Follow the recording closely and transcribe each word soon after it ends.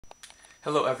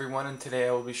Hello everyone, and today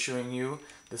I will be showing you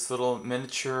this little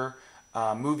miniature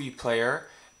movie player.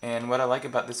 And what I like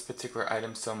about this particular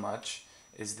item so much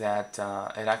is that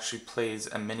it actually plays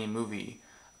a mini movie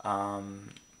in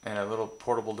a little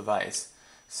portable device.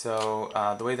 So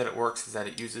the way that it works is that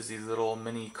it uses these little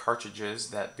mini cartridges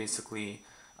that basically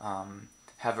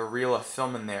have a reel of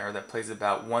film in there that plays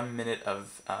about 1 minute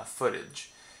of footage.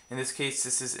 In this case,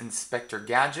 this is Inspector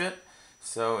Gadget.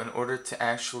 So in order to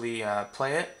actually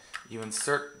play it, you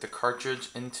insert the cartridge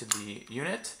into the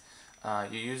unit.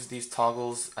 You use these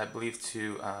toggles, I believe,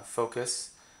 to focus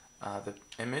the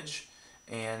image,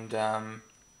 and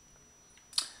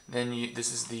then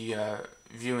this is the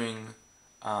viewing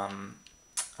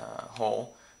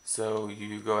hole. So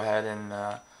you go ahead and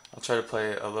I'll try to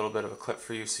play a little bit of a clip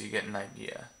for you so you get an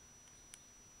idea.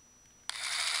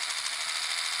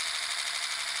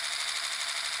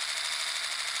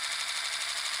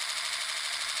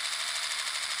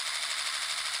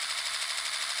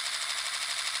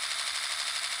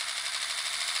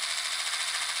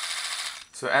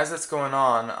 So as it's going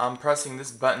on, I'm pressing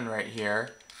this button right here,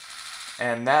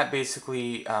 and that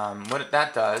basically, what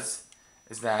that does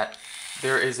is that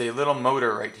there is a little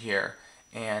motor right here,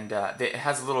 and it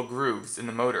has little grooves in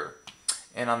the motor.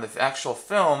 And on the actual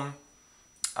film,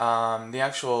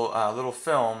 little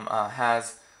film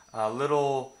has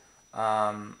little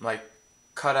like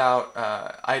cutout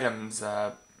items,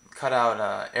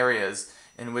 cutout areas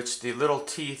in which the little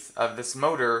teeth of this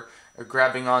motor are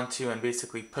grabbing onto and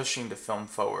basically pushing the film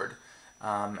forward.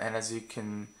 And as you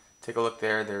can take a look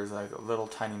there, there's like little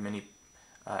tiny mini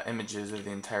images of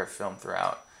the entire film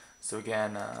throughout. So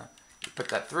again, you put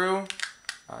that through,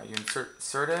 you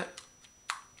insert it,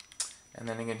 and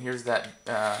then again here's that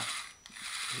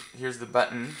here's the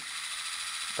button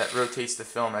that rotates the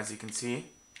film, as you can see,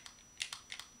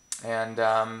 and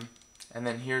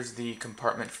then here's the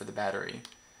compartment for the battery.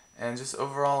 And just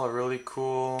overall a really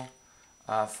cool,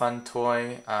 fun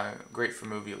toy, great for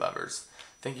movie lovers.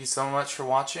 Thank you so much for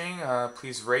watching.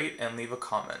 Please rate and leave a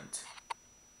comment.